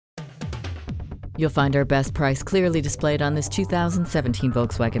You'll find our best price clearly displayed on this 2017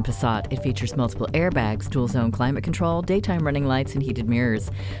 Volkswagen Passat. It features multiple airbags, dual-zone climate control, daytime running lights, and heated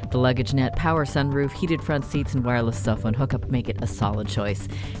mirrors. The luggage net, power sunroof, heated front seats, and wireless cell phone hookup make it a solid choice.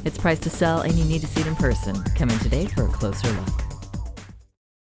 It's priced to sell, and you need to see it in person. Come in today for a closer look.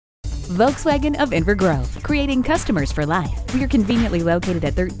 Volkswagen of Inver Grove, creating customers for life. We are conveniently located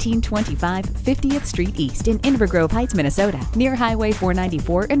at 1325 50th Street East in Inver-Grove-Heights, Minnesota, near Highway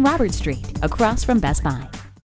 494 and Robert Street, across from Best Buy.